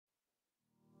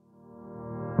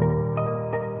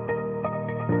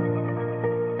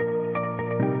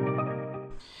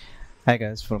Hi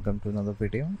guys, welcome to another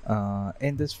video.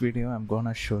 In this video, I'm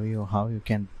gonna show you how you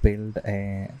can build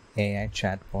a AI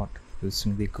chatbot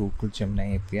using the Google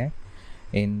Gemini API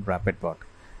in Rapidbott.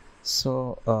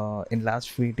 So in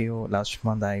last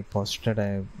month, I posted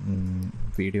a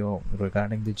video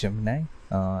regarding the Gemini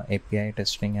API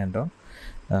testing and all.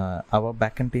 Our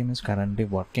backend team is currently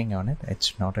working on it.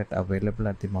 It's not yet available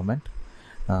at the moment.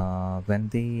 When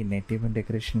the native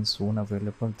integration is soon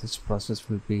available, this process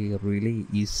will be really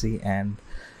easy and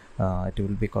it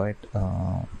will be quite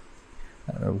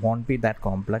won't be that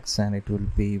complex, and it will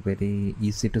be very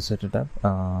easy to set it up.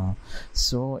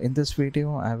 So in this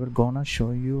video I will gonna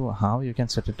show you how you can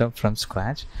set it up from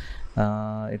scratch.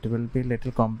 It will be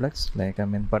little complex,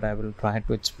 but I will try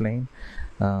to explain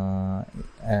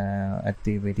at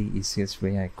the very easiest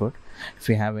way I could. If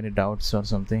you have any doubts or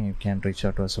something, you can reach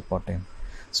out to a support team.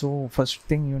 So first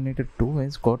thing you need to do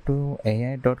is go to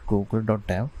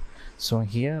ai.google.dev. So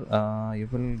here you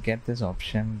will get this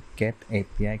option, get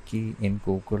API key in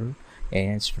Google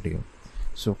AI Studio.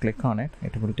 So click on it.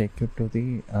 It will take you to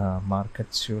the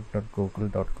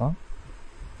marketsuite.google.com.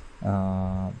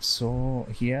 So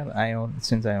here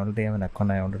since I already have an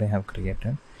account, I already have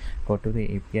created. Go to the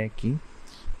API key.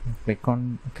 Click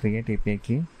on create API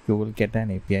key. You will get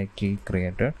an API key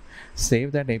created.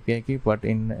 Save that API key, but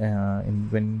in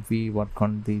when we work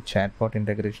on the chatbot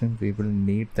integration, we will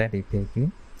need that API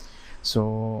key.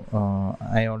 So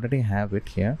I already have it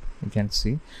here, you can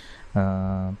see.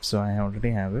 So I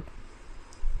already have it.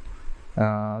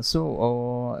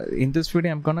 In this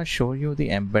video I'm gonna show you the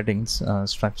embeddings,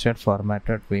 structured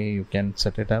formatted way you can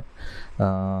set it up.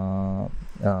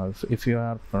 If you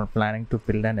are planning to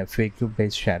build an FAQ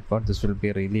based chatbot, this will be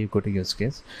a really good use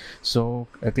case. So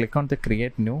click on the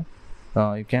create new.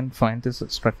 You can find this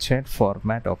structured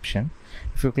format option.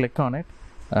 If you click on it,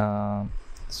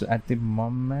 so at the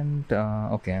moment,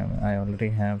 okay, I already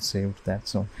have saved that.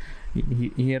 So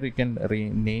here you can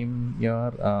rename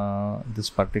your this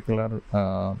particular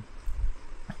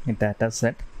data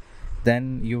set.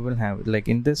 Then you will have, like,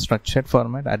 in this structured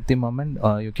format at the moment,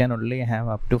 you can only have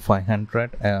up to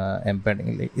 500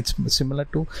 embedding. Like, it's similar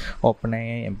to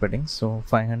OpenAI embedding, so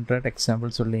 500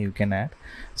 examples only you can add.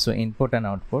 So input and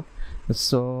output.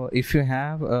 So if you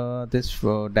have this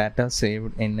data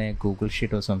saved in a Google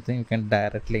Sheet or something, you can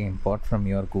directly import from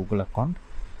your Google account.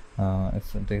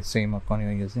 If the same account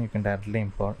you're using, you can directly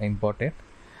import it,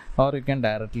 or you can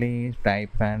directly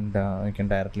type and you can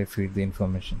directly feed the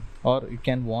information, or you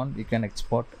can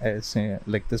export as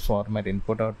like this format,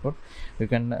 input output. You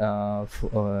can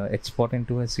export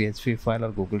into a CSV file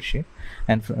or Google Sheet,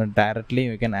 and directly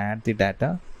you can add the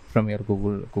data from your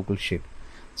Google Sheet.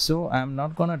 So I'm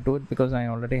not gonna do it because I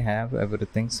already have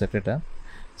everything set it up.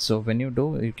 So when you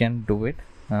do, you can do it.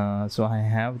 So I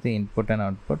have the input and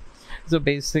output. So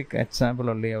basic example,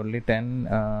 only 10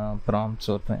 prompts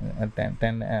or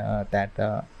 10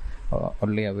 data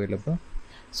only available.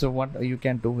 So what you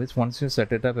can do is, once you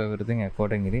set it up everything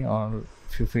accordingly, or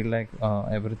if you feel like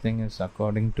everything is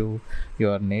according to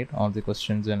your need, all the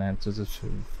questions and answers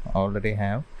you already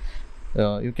have,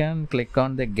 you can click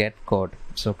on the get code.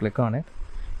 So click on it.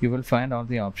 You will find all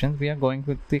the options. We are going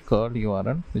with the curl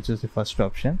URL, which is the first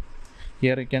option.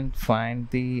 Here you can find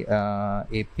the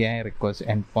API request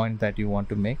endpoint that you want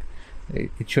to make.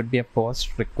 It should be a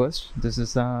post request. This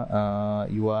is a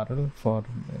URL for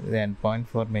the endpoint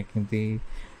for making the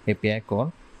API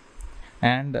call,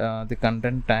 and the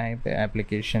content type,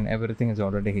 application, everything is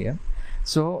already here.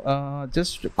 So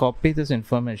just copy this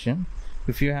information.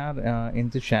 If you are in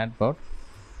the chatbot,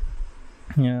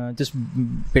 just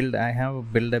I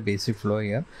have built a basic flow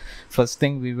here. First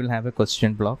thing, we will have a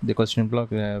question block. The question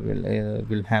block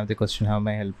will have the question, how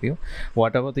may I help you.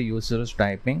 Whatever the user is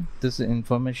typing, this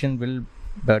information will,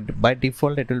 but by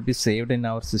default it will be saved in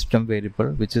our system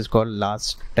variable, which is called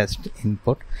last test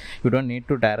input. You don't need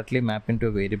to directly map into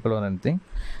a variable or anything.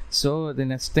 So the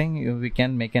next thing, we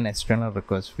can make an external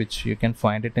request, which you can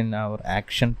find it in our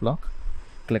action block.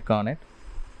 Click on it,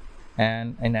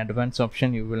 and in advanced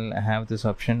option you will have this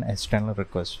option, external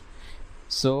request.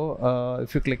 So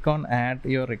if you click on add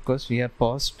your request here,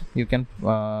 post, you can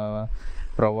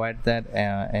provide that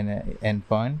an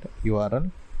endpoint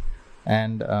URL,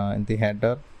 and in the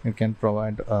header you can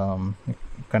provide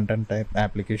content type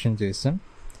application JSON,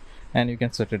 and you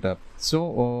can set it up.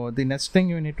 So the next thing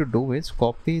you need to do is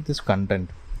copy this content,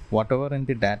 whatever in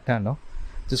the data, no,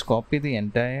 just copy the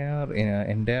entire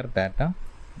data,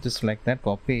 just like that.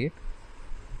 Copy it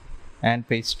and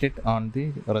paste it on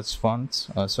the response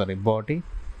body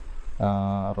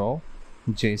row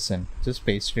JSON. Just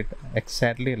paste it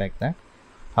exactly like that,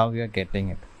 how you are getting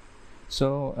it.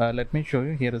 So let me show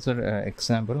you. Here is an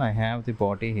example. I have the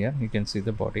body here. You can see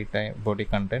the body type, body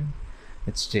content.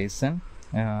 It's JSON.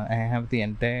 I have the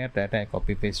entire data I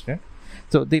copy pasted.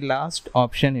 So the last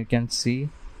option you can see,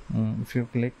 if you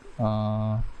click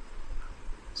call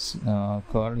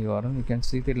URL, you can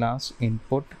see the last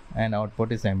input and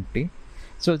output is empty.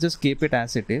 So just keep it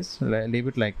as it is, leave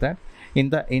it like that. In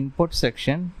the input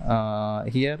section,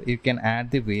 here you can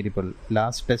add the variable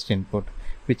last test input,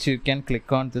 which you can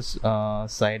click on this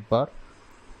sidebar.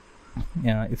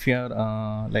 If you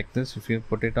are like this, if you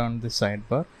put it on the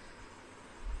sidebar,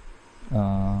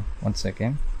 one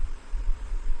second,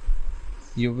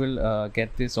 you will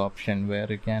get this option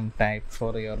where you can type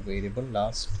for your variable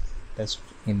last test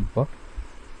input.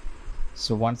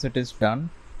 So once it is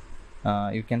done,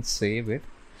 you can save it.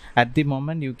 At the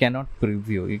moment you cannot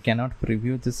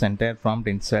preview this entire prompt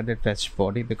inside the test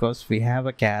body, because we have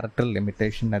a character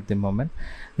limitation at the moment,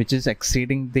 which is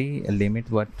exceeding the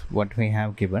limit what we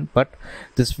have given. But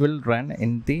this will run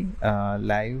in the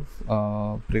live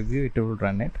preview, it will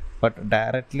run it, but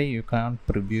directly you can't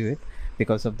preview it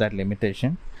because of that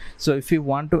limitation. So if you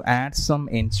want to add some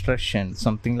instruction,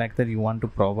 something like that you want to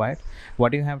provide,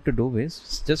 what you have to do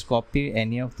is just copy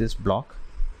any of this block,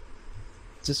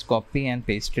 just copy and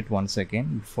paste it once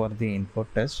again for the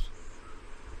input test.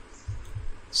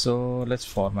 So let's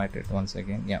format it once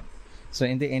again. Yeah, so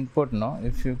in the input now,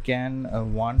 if you can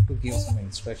want to give some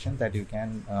instruction, that you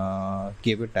can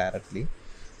give it directly.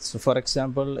 So for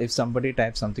example, if somebody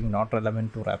types something not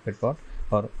relevant to Rapidbott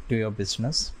or to your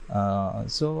business,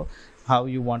 so how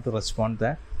you want to respond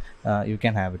that, you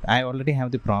can have it. I already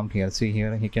have the prompt here. See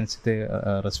here, you can see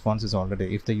the response is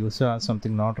already. If the user has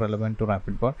something not relevant to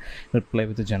Rapidbott, reply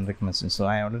with a generic message. So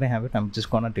I already have it. I'm just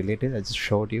gonna delete it. I just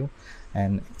showed you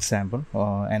an example,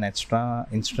 an extra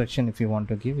instruction. If you want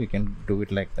to give, you can do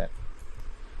it like that.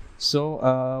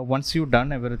 So once you've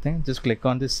done everything, just click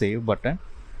on the save button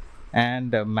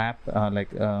and map at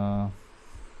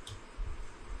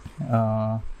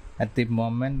the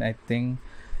moment, I think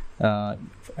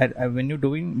when you're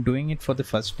doing it for the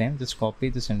first time, just copy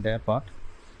this entire part,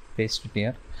 paste it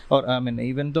here. Or I mean,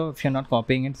 even though if you're not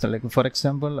copying it, so like for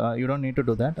example, you don't need to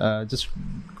do that. Just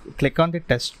click on the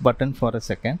test button for a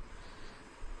second.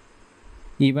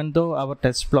 Even though our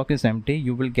test block is empty,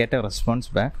 you will get a response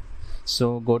back.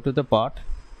 So go to the part,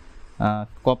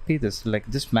 copy this, like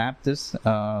just map this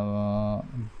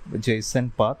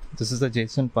JSON path. This is the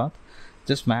JSON path.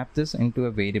 Just map this into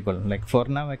a variable. Like for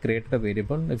now I created a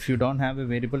variable. If you don't have a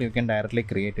variable, you can directly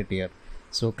create it here.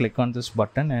 So click on this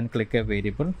button and click a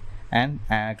variable and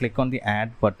click on the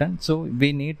add button. So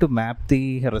we need to map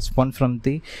the response from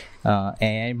the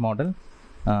AI model.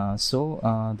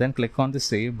 Then click on the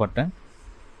save button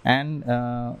and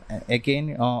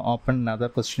again open another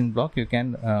question block. You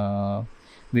can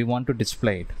we want to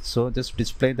display it, so just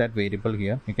display that variable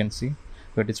here. You can see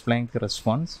we're displaying the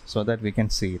response so that we can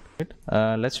see it.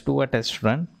 Let's do a test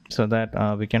run so that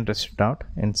we can test it out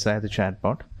inside the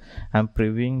chatbot. I'm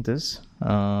previewing this,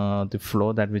 the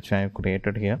flow that which I have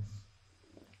created here.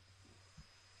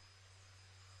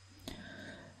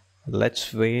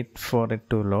 Let's wait for it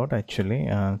to load actually.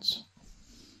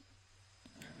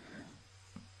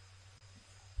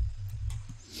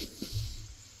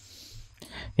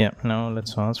 Yeah, now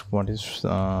let's ask what is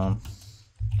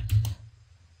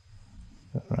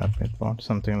Rapidbott,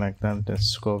 something like that.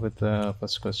 Let's go with the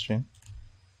first question.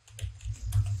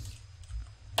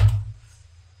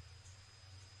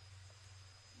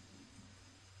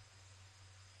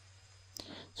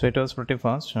 So it was pretty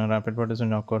fast. Rapidbott is a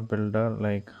knockout builder,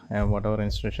 like whatever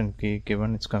instruction key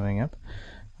given, it's coming up.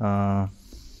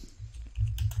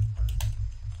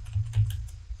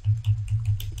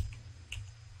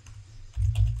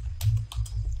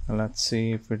 Let's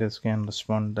see if it can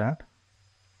respond that.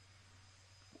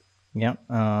 Yeah,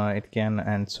 it can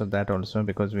answer that also,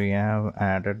 because we have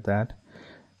added that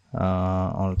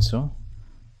also.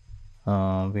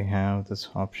 We have this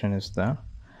option is there.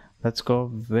 Let's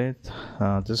go with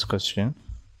this question.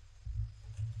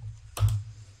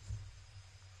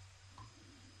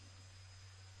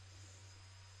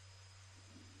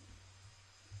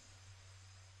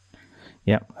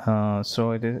 Yeah,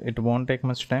 so it won't take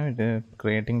much time. It is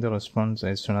creating the response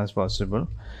as soon as possible.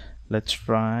 Let's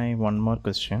try one more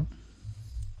question.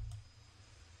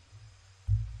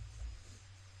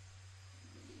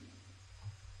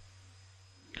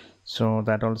 So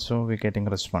that also we're getting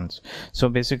response. So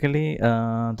basically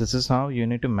this is how you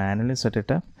need to manually set it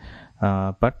up,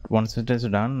 but once it is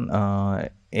done,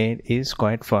 it is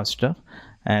quite faster,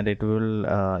 and it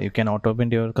will you can auto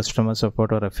bind your customer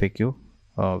support or FAQ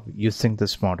using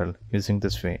this model, using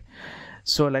this way.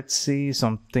 So let's see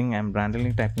something. I'm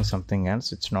randomly typing something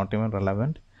else. It's not even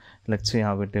relevant. Let's see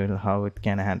how it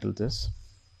can handle this.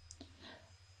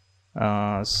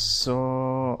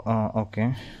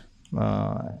 Okay.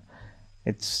 Uh,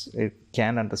 it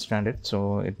can understand it,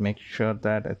 so it makes sure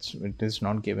that it is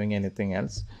not giving anything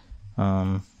else.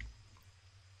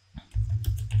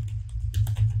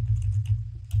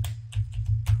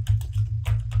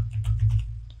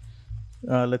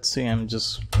 Let's see, I'm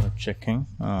just checking,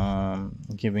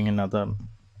 giving another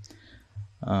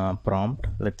prompt.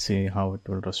 Let's see how it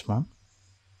will respond.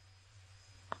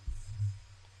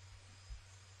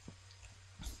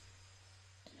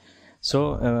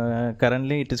 So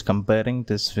currently it is comparing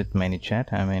this with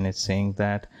ManyChat. I mean, it's saying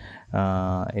that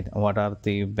what are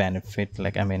the benefit,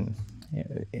 like, I mean,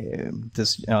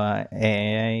 this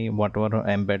AI, whatever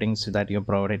embeddings that you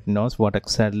provide, it knows what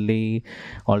exactly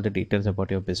all the details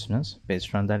about your business.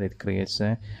 Based on that, it creates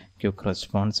a quick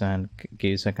response and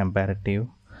gives a comparative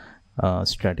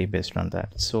study based on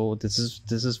that. So this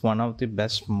is one of the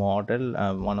best model,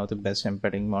 one of the best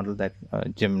embedding model that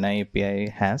Gemini API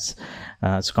has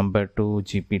as compared to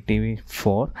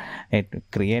GPT-4. It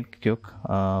create quick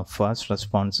fast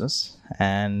responses,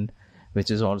 and which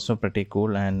is also pretty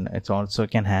cool, and it also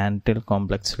can handle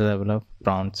complex level of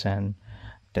prompts and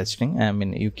testing. I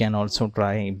mean, you can also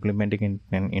try implementing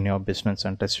in your business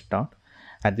and test it out.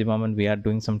 At the moment we are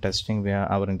doing some testing where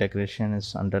our integration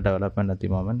is under development at the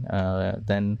moment.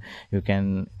 Then you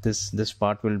can, this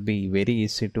part will be very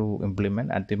easy to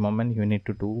implement. At the moment you need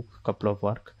to do a couple of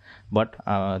work, but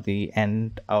the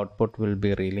end output will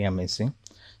be really amazing.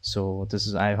 So this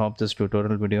is, I hope this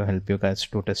tutorial video help you guys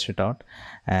to test it out.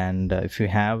 And if you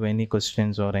have any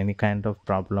questions or any kind of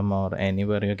problem or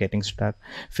anywhere you're getting stuck,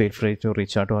 feel free to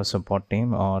reach out to our support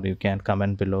team, or you can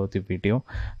comment below the video.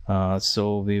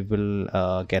 So we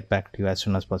will get back to you as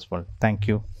soon as possible. Thank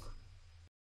you.